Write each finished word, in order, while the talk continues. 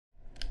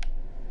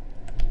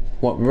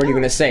What are you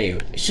gonna say?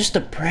 It's just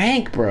a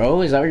prank,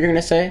 bro. Is that what you're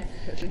gonna say?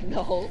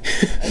 No.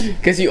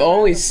 Because you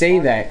always say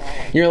that.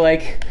 You're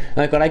like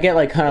when I get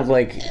like kind of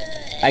like,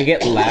 I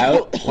get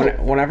loud.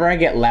 Whenever I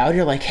get loud,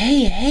 you're like,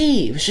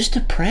 hey, it was just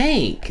a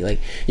prank. Like,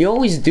 you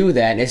always do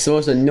that, and it's the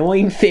most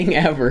annoying thing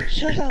ever.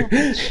 Shut up.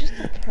 It's just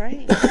a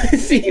prank.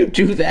 See you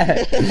do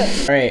that.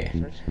 All right.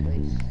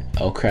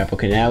 Oh crap.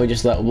 Okay, now we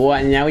just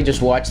now we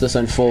just watch this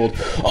unfold.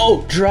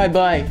 Oh,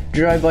 drive-by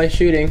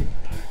shooting.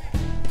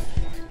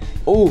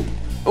 Oh,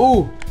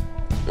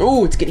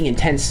 it's getting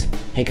intense.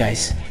 Hey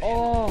guys.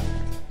 Oh,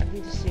 I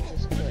need to see if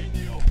this is good.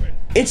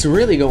 It's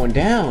really going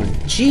down.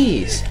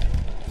 Jeez.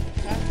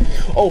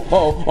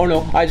 Oh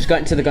no, I just got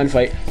into the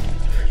gunfight.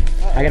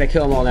 I gotta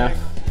kill them all now.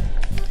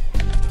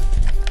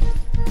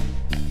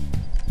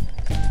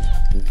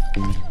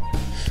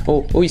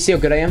 Oh, you see how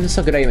good I am? This is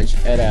how good I am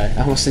at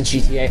I almost said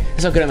GTA. This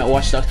is how good I'm at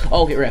Watch Dogs.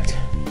 Oh, get wrecked.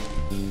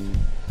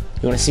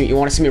 You wanna see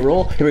me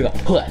roll? Here we go.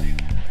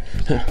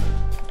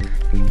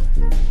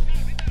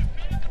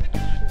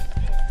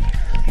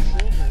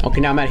 Okay,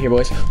 now I'm out of here,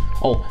 boys.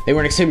 Oh, they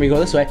weren't expecting me to go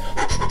this way.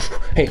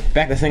 Hey,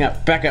 back the thing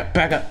up. Back up.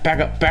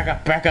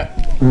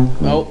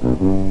 Oh,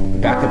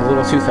 backed up a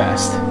little too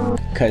fast.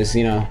 Cause,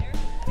 you know,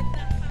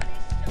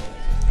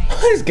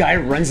 this guy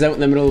runs out in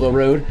the middle of the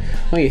road.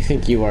 What do you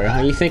think you are,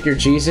 huh? You think you're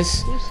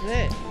Jesus? Who's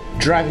that?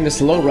 Driving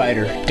this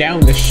lowrider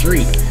down the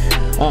street.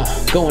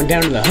 Going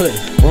down to the hood,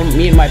 where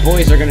me and my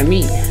boys are gonna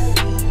meet.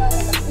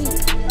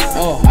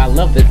 Oh, I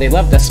love it. They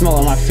love the smell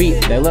of my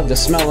feet. They love the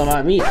smell of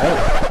my meat.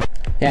 Oh,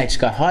 yeah, it just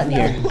got hot in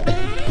here.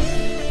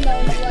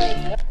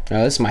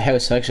 Oh, this is my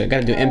house, actually. I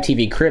gotta do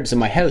MTV Cribs in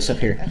my house up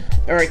here.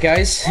 Alright,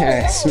 guys.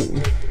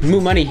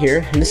 Moo Money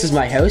here, and this is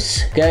my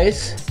house,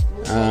 guys.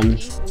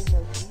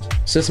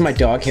 So this is my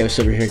dog house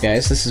over here,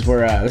 guys. This is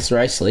where I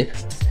sleep.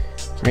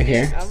 Right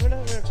here. I'm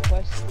gonna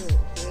request for this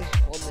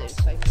full name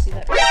so I can see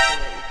that picture that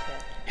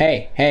you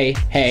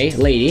took. Hey,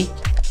 lady.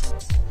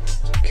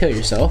 Kill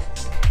yourself.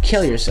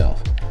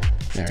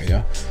 There we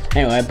go.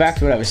 Anyway, back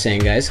to what I was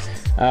saying, guys.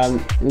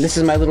 This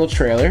is my little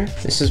trailer.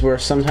 This is where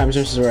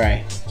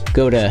I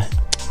go to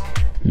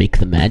make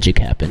the magic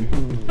happen.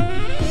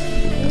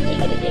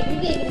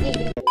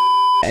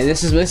 And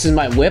this is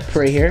my whip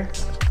right here.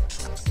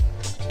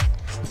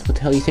 What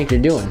the hell do you think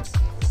you're doing?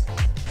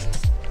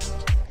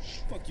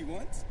 Fuck you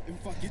once and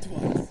fuck you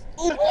twice.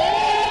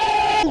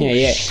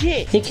 Yeah.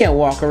 Shit. You can't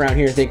walk around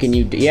here thinking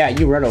you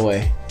run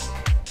away.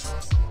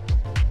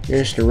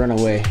 You're just a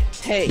runaway.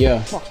 Hey,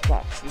 Yeah. fuck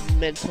off, you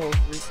mental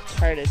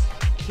retarded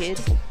kid.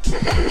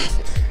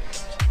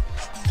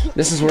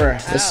 This is where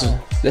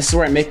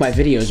I make my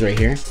videos right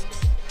here.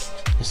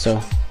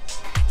 So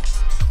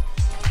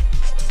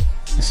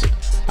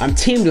I'm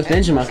teamed with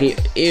Ninja Monkey.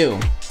 Ew.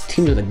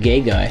 Teamed with a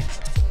gay guy.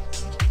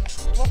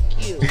 Fuck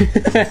you.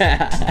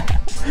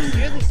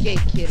 You're the gay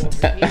kid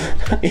over here.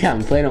 Yeah,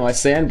 I'm playing on my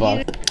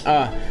sandbox.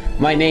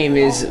 My name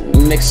is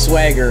Mick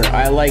Swagger.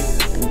 I like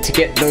to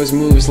get those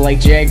moves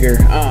like Jagger.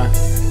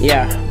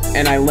 Yeah,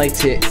 and I like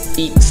to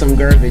eat some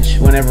garbage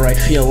whenever I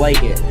feel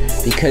like it.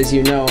 Because,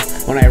 you know,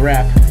 when I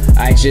rap,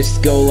 I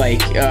just go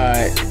like,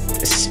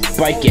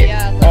 spike it.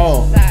 Yeah,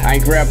 I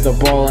grab the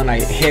ball and I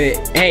hit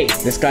it. Hey,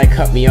 this guy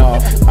cut me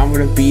off. I'm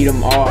gonna beat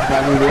him off.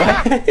 I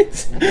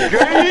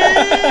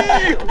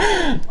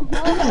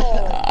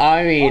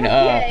mean,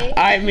 what?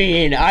 I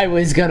mean, I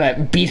was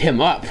gonna beat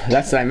him up.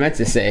 That's what I meant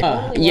to say.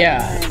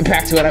 Yeah,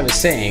 back to what I was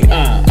saying.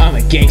 I'm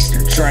a gangster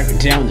driving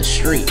down the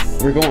street.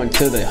 We're going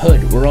to the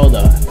hood where all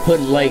the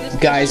hood-like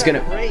guys are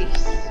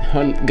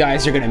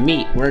gonna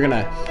meet. We're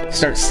gonna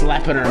start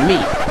slapping our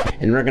meat,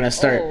 and we're gonna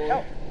start.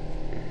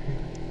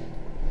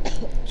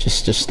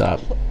 Just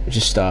stop.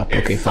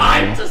 Okay,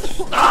 fine.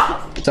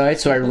 Outside,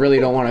 so I really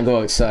don't want to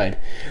go outside.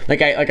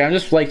 I'm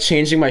just like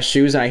changing my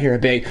shoes, and I hear a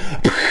big.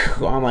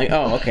 I'm like,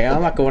 oh, okay,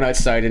 I'm not going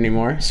outside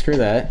anymore. Screw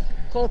that.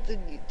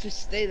 Colton,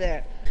 just stay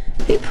there.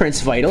 Hey,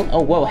 Prince Vital.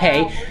 Oh, whoa,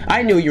 hey.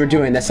 I knew you were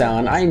doing this,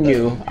 Alan. I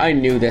knew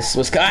this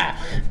was.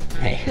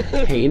 Hey,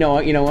 you know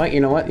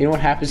what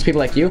happens to people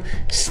like you?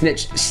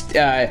 Snitch.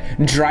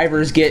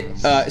 Drivers get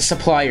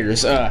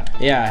suppliers.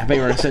 Yeah, I bet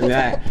you were sitting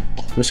that.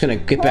 I'm just gonna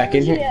get back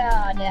in here.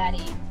 Yeah,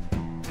 Daddy.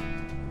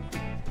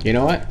 You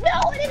know what?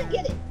 No, I didn't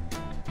get it.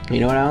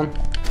 You know what, Alan?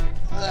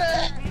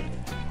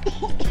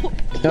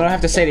 You know what I have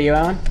to say to you,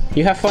 Alan?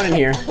 You have fun in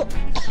here.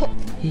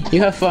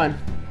 You have fun.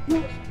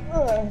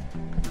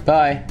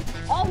 Bye.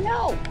 Oh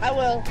no! I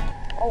will.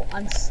 Oh,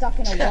 I'm stuck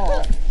in a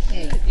wall.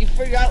 Hey. You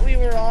forgot we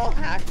were all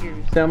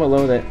hackers. Down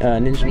below that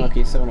Ninja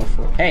Monkey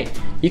 704. Hey,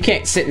 you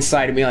can't sit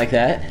inside of me like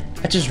that.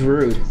 That's just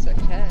rude. It's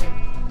okay.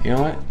 You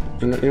know what?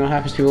 You know what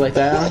happens to people like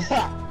that,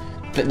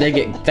 Alan? They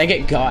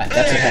get got.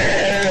 That's what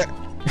happens.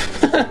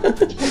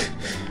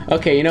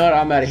 Okay, you know what?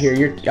 I'm out of here.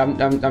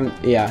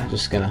 Yeah,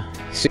 just gonna.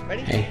 See.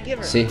 Ready? Hey, Give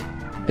her. see.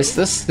 This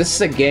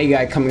is a gay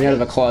guy coming out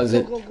of a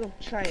closet. Go,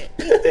 try it.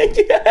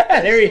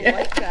 Yeah, there he is.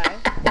 White guy.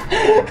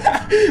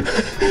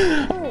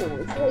 Oh,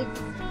 it's like.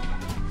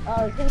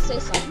 I was gonna say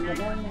something, but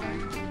no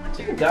one.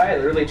 Did the guy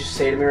literally just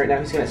say to me right now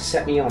he's gonna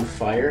set me on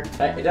fire?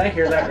 Did I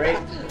hear that right?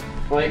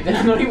 Like,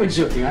 I'm not even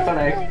joking. I thought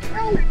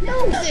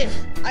Listen,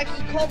 I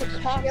can call the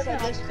cops on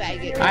this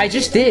faggot. I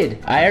just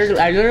did. I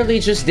literally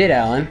just did,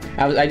 Alan.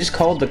 I just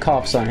called the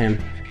cops on him.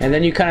 And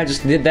then you kind of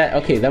just did that.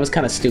 Okay, that was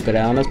kind of stupid,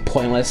 Alan. That was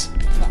pointless.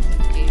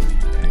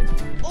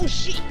 Oh,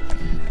 shit.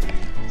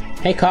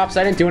 Hey, cops,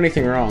 I didn't do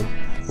anything wrong.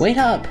 Wait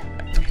up.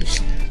 You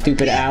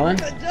stupid Alan.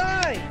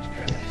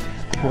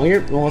 Well,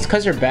 it's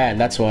because you're bad,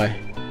 that's why.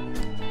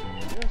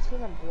 It's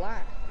because I'm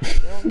black.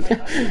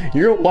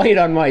 You're white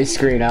on my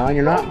screen, Alan.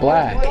 You're not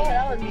black. Oh,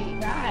 that was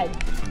bad.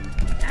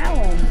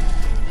 Alan.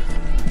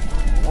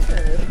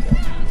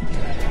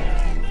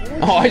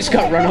 Oh, I just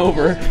got run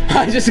over.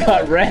 I just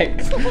got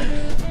wrecked.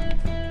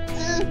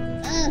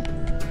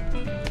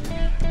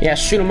 Yeah,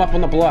 shoot him up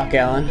on the block,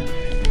 Alan.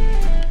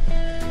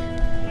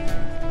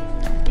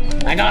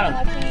 I got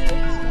him.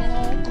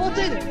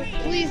 Colton,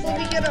 please let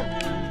me get him.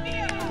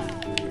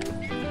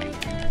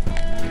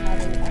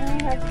 I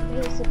don't have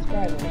 3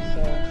 subscribers,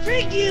 so.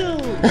 Freak you!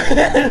 Oh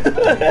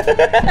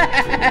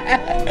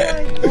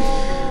my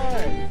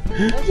god!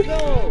 Let's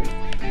go!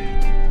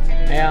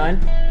 Hey, Alan.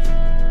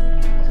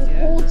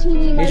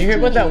 Did Did you hear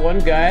about that one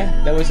guy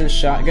that was in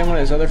shotgun when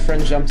his other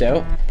friend jumped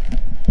out?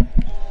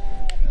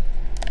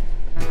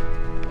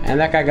 And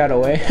that guy got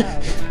away.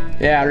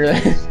 Yeah, really.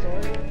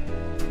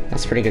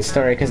 That's a pretty good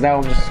story, because that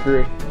one was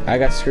screwed. I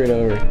got screwed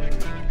over.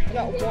 I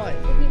got one.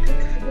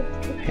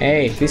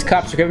 Hey, these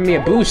cops are giving me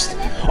a boost.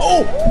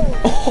 Oh!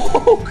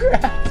 Oh,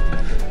 crap!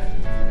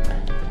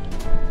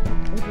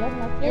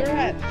 You're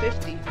at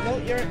 50. No,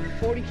 you're at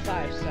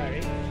 45,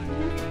 sorry.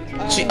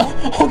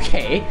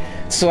 Okay,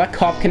 so that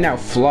cop can now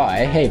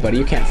fly. Hey, buddy,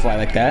 you can't fly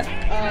like that.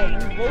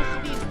 We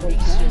both need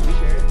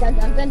researcher. Dun,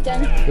 dun, dun,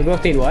 dun. We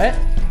both need what?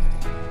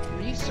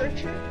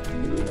 Researcher?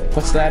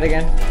 What's that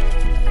again?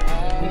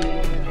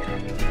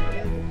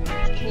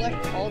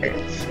 Collect all the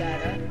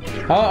data.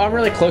 Oh, I'm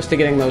really close to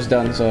getting those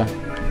done, so...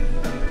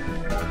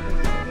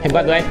 Hey,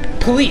 by the way,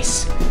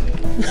 police!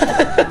 We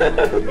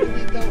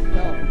don't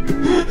know.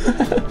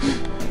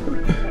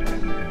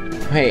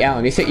 Hey,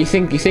 Alan, you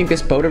think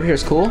this boat over here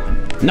is cool?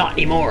 Not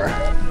anymore.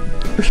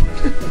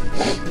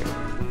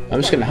 I'm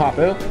just gonna hop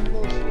out.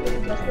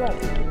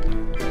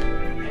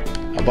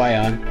 Oh, bye,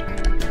 Alan.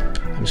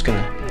 I'm just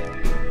gonna.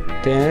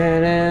 Okay,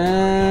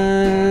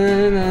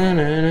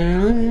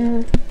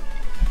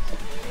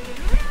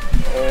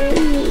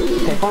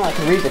 fine. I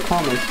can read the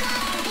comments.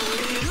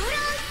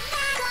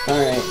 All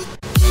right.